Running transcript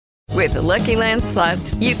With the Lucky Land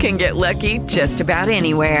Slots, you can get lucky just about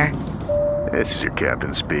anywhere. This is your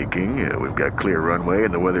captain speaking. We've got clear runway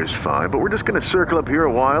and the weather's fine, but we're just going to circle up here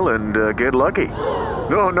a while and get lucky.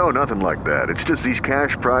 No, nothing like that. It's just these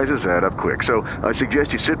cash prizes add up quick. So I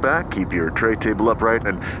suggest you sit back, keep your tray table upright,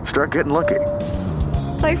 and start getting lucky.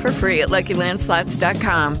 Play for free at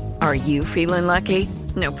LuckyLandSlots.com. Are you feeling lucky?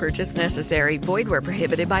 No purchase necessary. Void where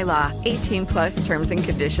prohibited by law. 18 plus terms and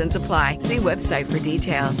conditions apply. See website for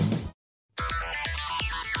details.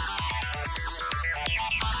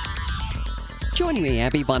 Joining me,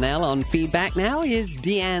 Abby Bonnell, on Feedback Now is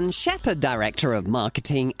Deanne Shepard, Director of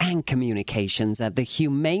Marketing and Communications at the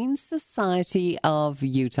Humane Society of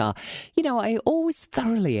Utah. You know, I always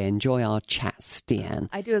thoroughly enjoy our chats, Deanne.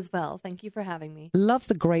 I do as well. Thank you for having me. Love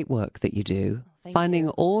the great work that you do. Finding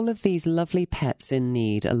all of these lovely pets in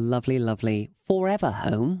need a lovely, lovely forever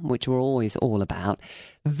home, which we're always all about.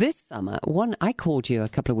 This summer, I called you a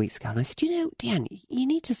couple of weeks ago and I said, you know, Deanne, you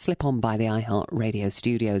need to slip on by the iHeart Radio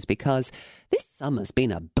studios because this summer's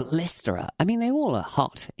been a blisterer. I mean, they all are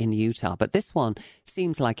hot in Utah, but this one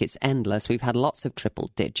seems like it's endless. We've had lots of triple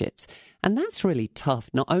digits. And that's really tough,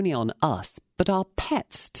 not only on us, but our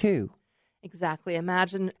pets too. Exactly.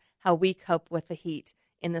 Imagine how we cope with the heat.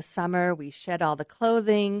 In the summer, we shed all the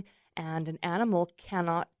clothing, and an animal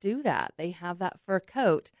cannot do that. They have that fur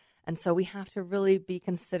coat, and so we have to really be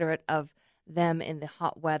considerate of them in the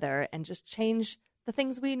hot weather and just change the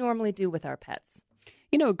things we normally do with our pets.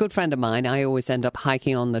 You know, a good friend of mine, I always end up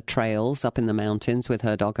hiking on the trails up in the mountains with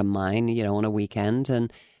her dog and mine, you know, on a weekend,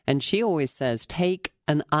 and she always says, take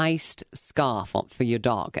an iced scarf for your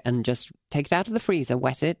dog and just take it out of the freezer,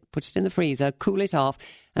 wet it, put it in the freezer, cool it off,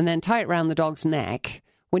 and then tie it around the dog's neck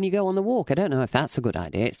when you go on the walk. I don't know if that's a good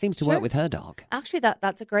idea. It seems to work with her dog. Actually,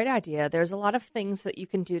 that's a great idea. There's a lot of things that you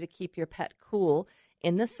can do to keep your pet cool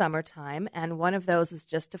in the summertime, and one of those is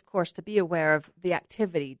just, of course, to be aware of the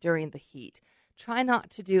activity during the heat. Try not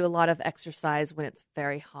to do a lot of exercise when it's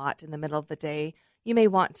very hot in the middle of the day. You may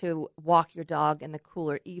want to walk your dog in the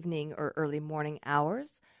cooler evening or early morning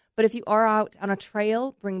hours. But if you are out on a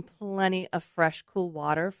trail, bring plenty of fresh, cool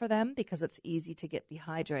water for them because it's easy to get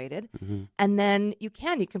dehydrated. Mm-hmm. And then you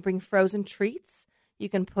can bring frozen treats. You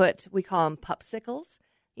can put, we call them popsicles,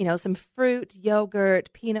 you know, some fruit,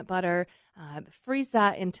 yogurt, peanut butter, freeze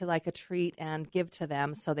that into like a treat and give to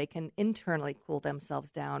them so they can internally cool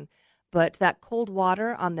themselves down. But that cold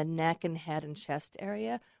water on the neck and head and chest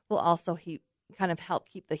area will also kind of help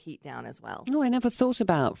keep the heat down as well. No, I never thought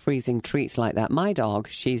about freezing treats like that. My dog,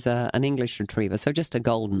 she's an English retriever, so just a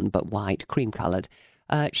golden but white, cream-coloured.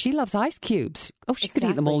 She loves ice cubes. Oh, she could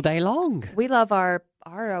eat them all day long. We love our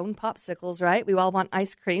own popsicles, right? We all want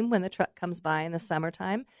ice cream when the truck comes by in the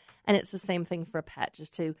summertime. And it's the same thing for a pet,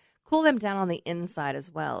 just to cool them down on the inside as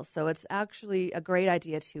well. So it's actually a great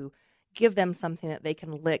idea to give them something that they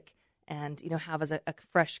can lick and, you know, have as a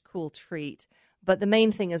fresh, cool treat. But the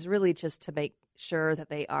main thing is really just to make sure that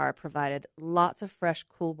they are provided lots of fresh,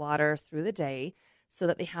 cool water through the day so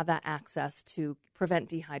that they have that access to prevent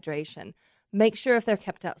dehydration. Make sure if they're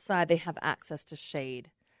kept outside, they have access to shade.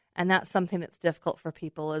 And that's something that's difficult for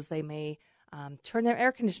people is they may turn their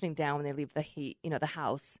air conditioning down when they leave the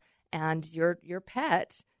house. And your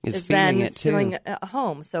pet is feeling then it too. feeling at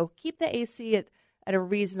home. So keep the AC at a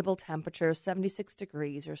reasonable temperature, 76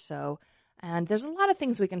 degrees or so. And there's a lot of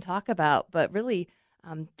things we can talk about, but really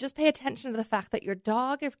just pay attention to the fact that your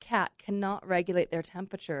dog or cat cannot regulate their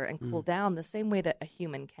temperature and cool down the same way that a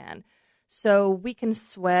human can. So we can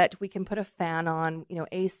sweat, we can put a fan on, you know,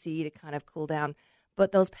 AC to kind of cool down,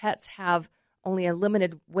 but those pets have only a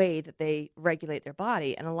limited way that they regulate their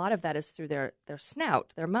body, and a lot of that is through their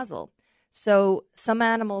snout, their muzzle. So some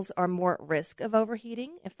animals are more at risk of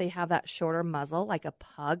overheating if they have that shorter muzzle, like a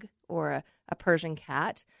pug or a Persian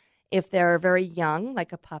cat. If they're very young,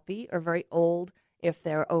 like a puppy, or very old, if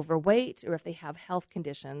they're overweight, or if they have health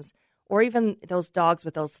conditions, or even those dogs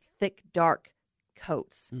with those thick, dark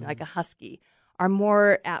coats, like a husky, are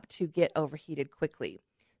more apt to get overheated quickly.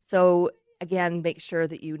 So, again, make sure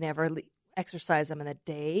that you never exercise them in the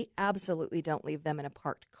day. Absolutely don't leave them in a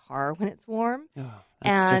parked car when it's warm. Oh,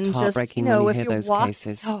 that's just heartbreaking when you hear those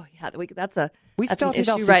cases. Oh, yeah, that's an started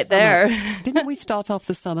issue off right there. Didn't we start off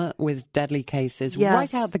the summer with deadly cases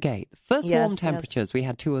right out the gate? First warm temperatures, we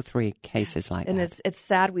had 2 or 3 cases like that. And it's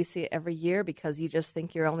sad we see it every year because you just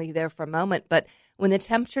think you're only there for a moment. But when the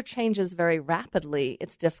temperature changes very rapidly,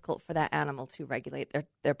 it's difficult for that animal to regulate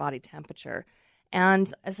their body temperature.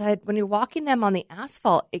 And when you're walking them on the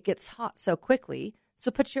asphalt, it gets hot so quickly. So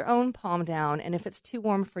put your own palm down, and if it's too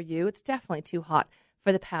warm for you, it's definitely too hot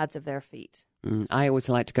for the pads of their feet. I always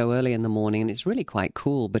like to go early in the morning, and it's really quite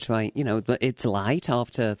cool. But it's light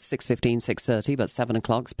after 6:15, 6:30, but 7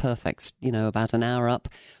 o'clock's perfect. About an hour up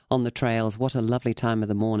on the trails. What a lovely time of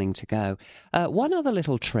the morning to go. One other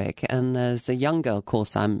little trick, and as a young girl, of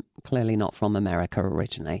course, I'm clearly not from America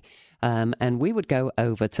originally. And we would go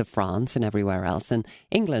over to France and everywhere else. And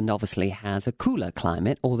England obviously has a cooler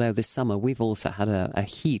climate, although this summer we've also had a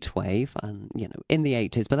heat wave, and in the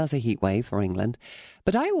 80s, but that's a heat wave for England.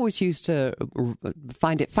 But I always used to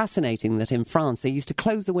find it fascinating that in France they used to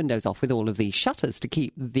close the windows off with all of these shutters to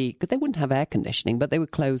keep they wouldn't have air conditioning, but they would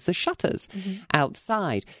close the shutters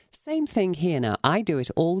outside. Same thing here now. I do it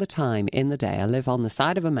all the time in the day. I live on the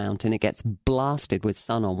side of a mountain. It gets blasted with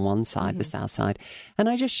sun on one side, the south side, and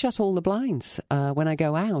I just shut all the blinds when I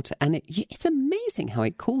go out, and it's amazing how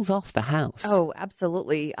it cools off the house. Oh,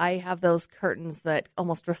 absolutely. I have those curtains that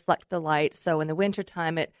almost reflect the light, so in the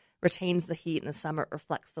wintertime it retains the heat, in the summer it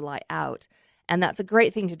reflects the light out. And that's a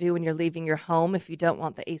great thing to do when you're leaving your home if you don't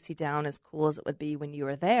want the AC down as cool as it would be when you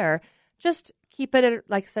were there. Just keep it at,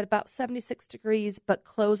 like I said, about 76 degrees, but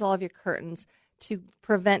close all of your curtains to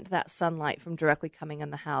prevent that sunlight from directly coming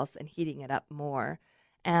in the house and heating it up more.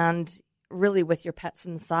 And really, with your pets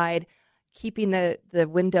inside, keeping the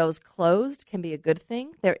windows closed can be a good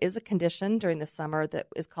thing. There is a condition during the summer that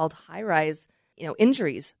is called high-rise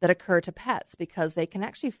injuries that occur to pets because they can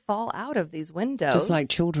actually fall out of these windows. Just like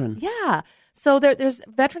children. Yeah. So there's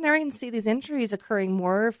veterinarians see these injuries occurring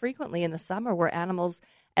more frequently in the summer where animals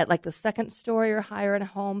at like the second story or higher in a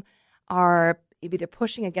home are either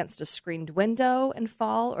pushing against a screened window and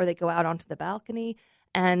fall, or they go out onto the balcony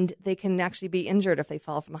and they can actually be injured if they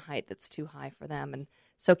fall from a height that's too high for them. And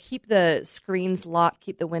so keep the screens locked,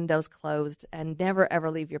 keep the windows closed, and never,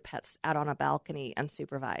 ever leave your pets out on a balcony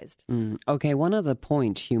unsupervised. Okay, one other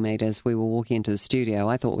point you made as we were walking into the studio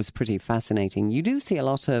I thought was pretty fascinating. You do see a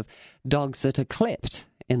lot of dogs that are clipped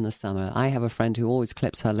in the summer. I have a friend who always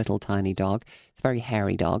clips her little tiny dog. It's a very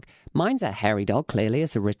hairy dog. Mine's a hairy dog, clearly,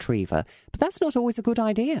 it's a retriever. But that's not always a good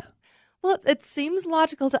idea. Well, it seems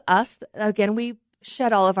logical to us. Again, we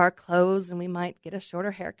shed all of our clothes and we might get a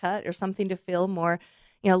shorter haircut or something to feel more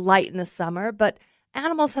light in the summer, but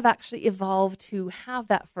animals have actually evolved to have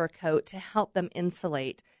that fur coat to help them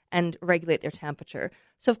insulate and regulate their temperature.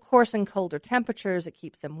 So, of course, in colder temperatures, it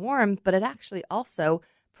keeps them warm, but it actually also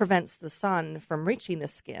prevents the sun from reaching the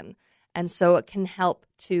skin. And so it can help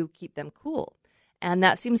to keep them cool. And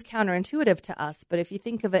that seems counterintuitive to us, but if you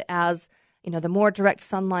think of it as, the more direct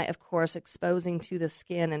sunlight, of course, exposing to the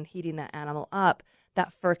skin and heating that animal up,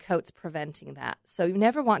 that fur coat's preventing that. So you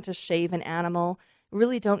never want to shave an animal.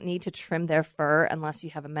 Really don't need to trim their fur unless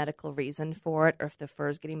you have a medical reason for it or if the fur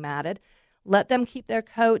is getting matted. Let them keep their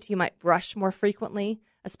coat. You might brush more frequently,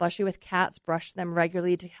 especially with cats. Brush them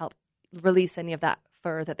regularly to help release any of that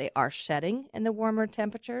fur that they are shedding in the warmer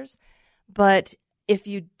temperatures. But if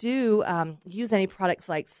you do use any products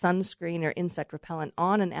like sunscreen or insect repellent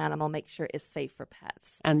on an animal, make sure it's safe for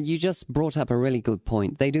pets. And you just brought up a really good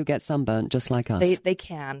point. They do get sunburnt just like us. They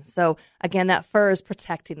can. So again, that fur is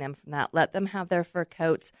protecting them from that. Let them have their fur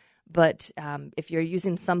coats. But if you're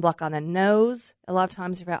using sunblock on the nose, a lot of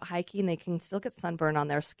times if you're out hiking, they can still get sunburn on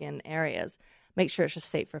their skin areas. Make sure it's just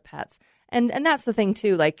safe for pets. And that's the thing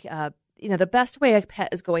too, like, the best way a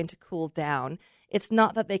pet is going to cool down, it's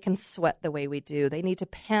not that they can sweat the way we do. They need to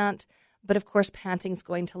pant, but of course panting is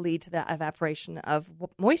going to lead to the evaporation of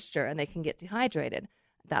moisture and they can get dehydrated.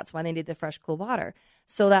 That's why they need the fresh, cool water.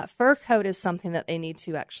 So that fur coat is something that they need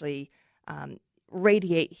to actually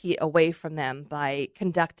radiate heat away from them by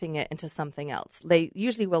conducting it into something else. They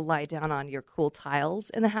usually will lie down on your cool tiles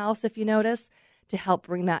in the house, if you notice, to help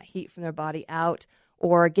bring that heat from their body out,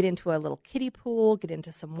 or get into a little kiddie pool, get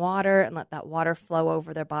into some water and let that water flow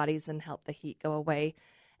over their bodies and help the heat go away.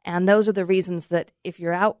 And those are the reasons that if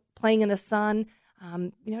you're out playing in the sun,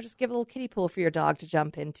 just give a little kiddie pool for your dog to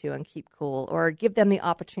jump into and keep cool, or give them the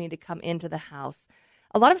opportunity to come into the house.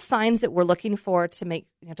 A lot of signs that we're looking for to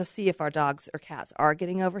to see if our dogs or cats are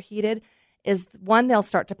getting overheated is, one, they'll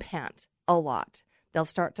start to pant a lot. They'll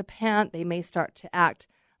start to pant. They may start to act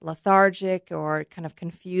lethargic or kind of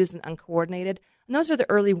confused and uncoordinated. And those are the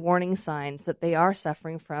early warning signs that they are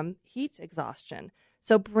suffering from heat exhaustion.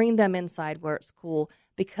 So bring them inside where it's cool,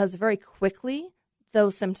 because very quickly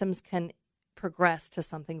those symptoms can progress to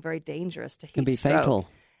something very dangerous, to heat can be stroke. Fatal.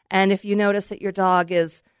 And if you notice that your dog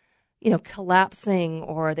is, collapsing,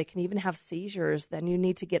 or they can even have seizures, then you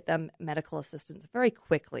need to get them medical assistance very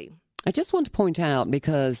quickly. I just want to point out,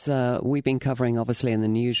 because we've been covering, obviously, in the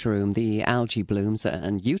newsroom, the algae blooms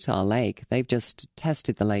and Utah Lake. They've just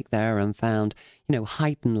tested the lake there and found,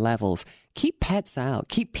 heightened levels. Keep pets out.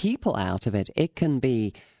 Keep people out of it. It can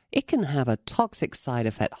be it can have a toxic side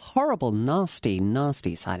effect, horrible, nasty,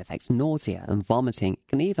 nasty side effects, nausea and vomiting. It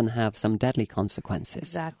can even have some deadly consequences.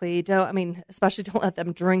 Exactly. Especially don't let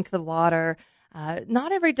them drink the water.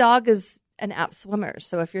 Not every dog is an apt swimmer.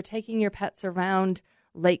 So if you're taking your pets around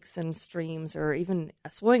lakes and streams or even a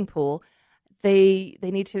swimming pool, they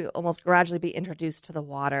need to almost gradually be introduced to the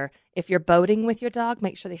water. If you're boating with your dog,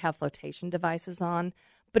 make sure they have flotation devices on.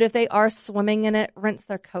 But if they are swimming in it, rinse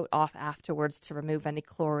their coat off afterwards to remove any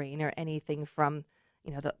chlorine or anything from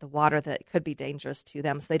the water that could be dangerous to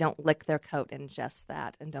them, so they don't lick their coat and ingest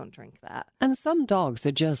that and don't drink that. And some dogs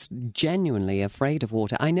are just genuinely afraid of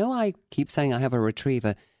water. I know I keep saying I have a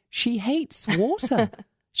retriever. She hates water.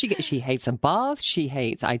 She hates a bath.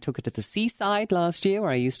 I took her to the seaside last year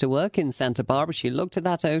where I used to work in Santa Barbara. She looked at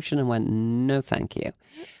that ocean and went, no, thank you.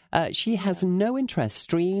 She has no interest.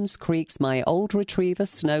 Streams, creeks, my old retriever,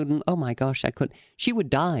 Snowden, oh my gosh, she would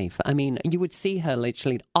dive. I mean, you would see her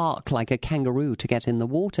literally arc like a kangaroo to get in the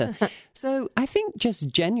water. So I think just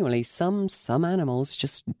genuinely some animals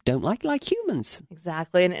just don't like humans.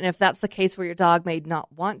 Exactly. And if that's the case where your dog may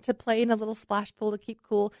not want to play in a little splash pool to keep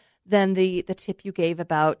cool, then the tip you gave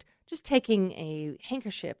about just taking a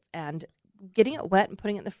handkerchief and getting it wet and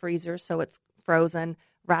putting it in the freezer so it's frozen,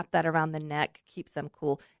 wrap that around the neck, keeps them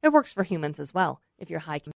cool. It works for humans as well. If you're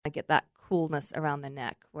hiking, get that coolness around the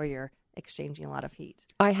neck where you're exchanging a lot of heat.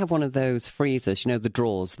 I have one of those freezers, the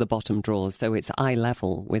drawers, the bottom drawers, so it's eye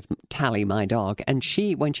level with Tally, my dog. And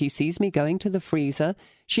when she sees me going to the freezer,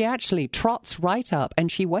 she actually trots right up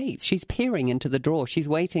and she waits. She's peering into the drawer. She's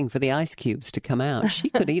waiting for the ice cubes to come out. She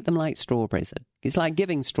could eat them like strawberries. It's like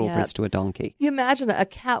giving strawberries to a donkey. You imagine a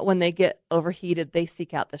cat, when they get overheated, they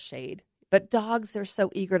seek out the shade. But dogs, they're so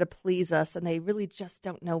eager to please us, and they really just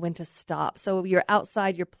don't know when to stop. So you're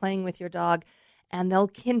outside, you're playing with your dog, and they'll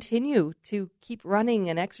continue to keep running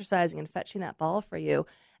and exercising and fetching that ball for you,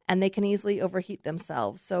 and they can easily overheat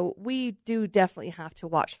themselves. So we do definitely have to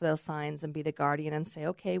watch for those signs and be the guardian and say,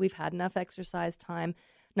 okay, we've had enough exercise time.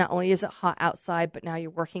 Not only is it hot outside, but now you're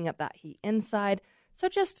working up that heat inside. So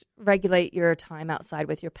just regulate your time outside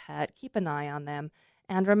with your pet. Keep an eye on them.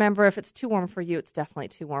 And remember, if it's too warm for you, it's definitely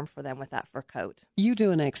too warm for them with that fur coat. You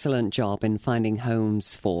do an excellent job in finding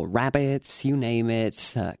homes for rabbits, you name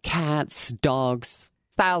it, cats, dogs,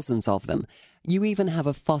 thousands of them. You even have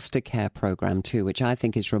a foster care program too, which I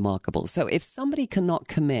think is remarkable. So if somebody cannot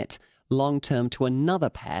commit long-term to another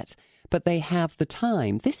pet, but they have the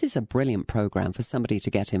time, this is a brilliant program for somebody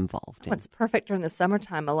to get involved in. Well, it's perfect during the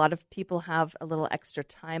summertime. A lot of people have a little extra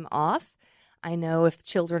time off. I know if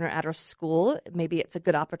children are at our school, maybe it's a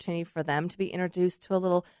good opportunity for them to be introduced to a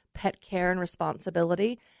little pet care and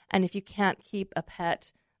responsibility. And if you can't keep a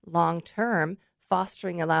pet long term,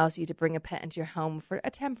 fostering allows you to bring a pet into your home for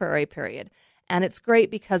a temporary period. And it's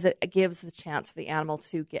great because it gives the chance for the animal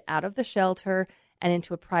to get out of the shelter and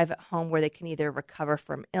into a private home where they can either recover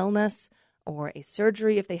from illness or a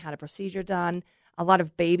surgery if they had a procedure done. A lot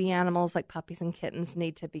of baby animals like puppies and kittens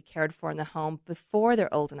need to be cared for in the home before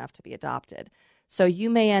they're old enough to be adopted. So you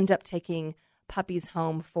may end up taking puppies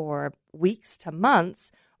home for weeks to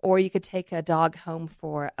months, or you could take a dog home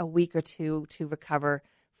for a week or two to recover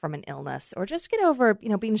from an illness or just get over,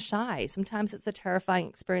 being shy. Sometimes it's a terrifying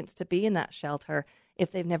experience to be in that shelter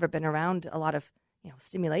if they've never been around a lot of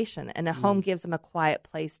stimulation, and a home gives them a quiet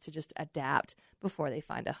place to just adapt before they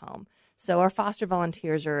find a home. So our foster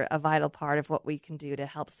volunteers are a vital part of what we can do to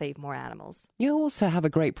help save more animals. You also have a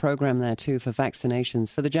great program there too for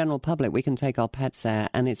vaccinations. For the general public, we can take our pets there,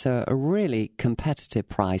 and it's a really competitive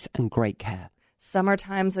price and great care.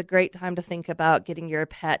 Summertime's a great time to think about getting your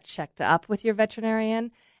pet checked up with your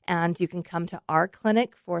veterinarian, and you can come to our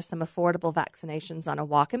clinic for some affordable vaccinations on a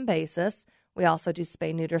walk-in basis. We also do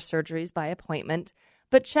spay-neuter surgeries by appointment.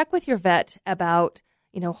 But check with your vet about,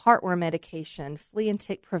 heartworm medication, flea and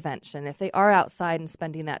tick prevention. If they are outside and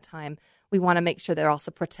spending that time, we want to make sure they're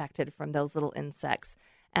also protected from those little insects.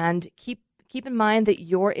 And keep in mind that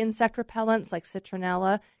your insect repellents like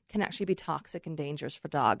citronella can actually be toxic and dangerous for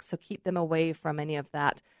dogs. So keep them away from any of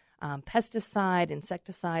that pesticide,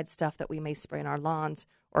 insecticide stuff that we may spray in our lawns,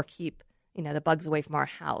 or keep the bugs away from our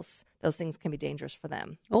house. Those things can be dangerous for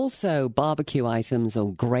them. Also, barbecue items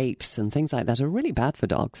or grapes and things like that are really bad for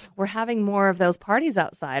dogs. We're having more of those parties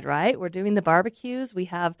outside, right? We're doing the barbecues. We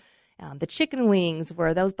have the chicken wings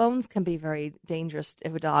where those bones can be very dangerous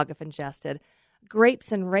to a dog if ingested.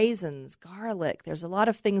 Grapes and raisins, garlic. There's a lot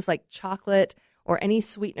of things like chocolate or any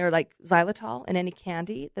sweetener like xylitol in any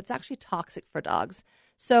candy that's actually toxic for dogs.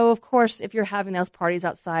 So, of course, if you're having those parties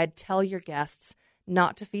outside, tell your guests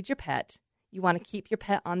not to feed your pet. You want to keep your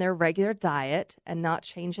pet on their regular diet and not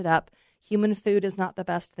change it up. Human food is not the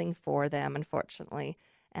best thing for them, unfortunately.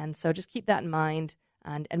 And so just keep that in mind.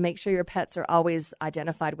 And make sure your pets are always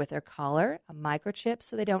identified with their collar, a microchip,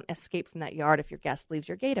 so they don't escape from that yard if your guest leaves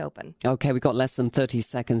your gate open. Okay, we've got less than 30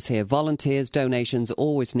 seconds here. Volunteers, donations,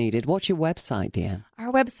 always needed. What's your website, Deanne?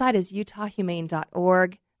 Our website is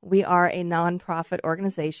utahhumane.org. We are a nonprofit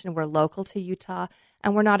organization. We're local to Utah,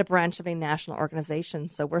 and we're not a branch of a national organization.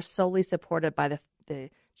 So we're solely supported by the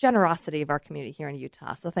generosity of our community here in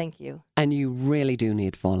Utah. So thank you. And you really do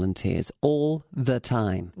need volunteers all the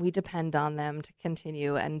time. We depend on them to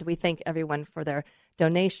continue, and we thank everyone for their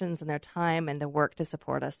donations and their time and their work to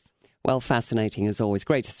support us. Well, fascinating as always.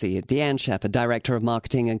 Great to see you. Deanne Shepherd, Director of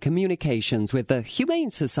Marketing and Communications with the Humane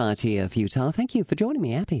Society of Utah. Thank you for joining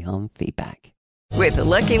me, Abby, on Feedback. With the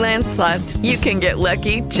Lucky Land Slots, you can get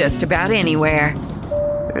lucky just about anywhere.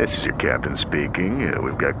 This is your captain speaking.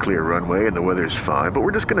 We've got clear runway and the weather's fine, but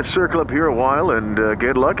we're just going to circle up here a while and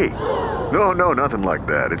get lucky. No, nothing like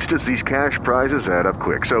that. It's just these cash prizes add up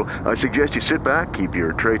quick. So I suggest you sit back, keep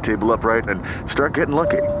your tray table upright, and start getting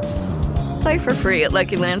lucky. Play for free at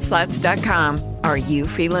LuckyLandSlots.com. Are you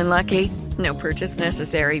feeling lucky? No purchase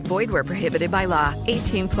necessary. Void where prohibited by law.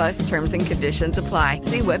 18+ terms and conditions apply.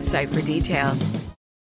 See website for details.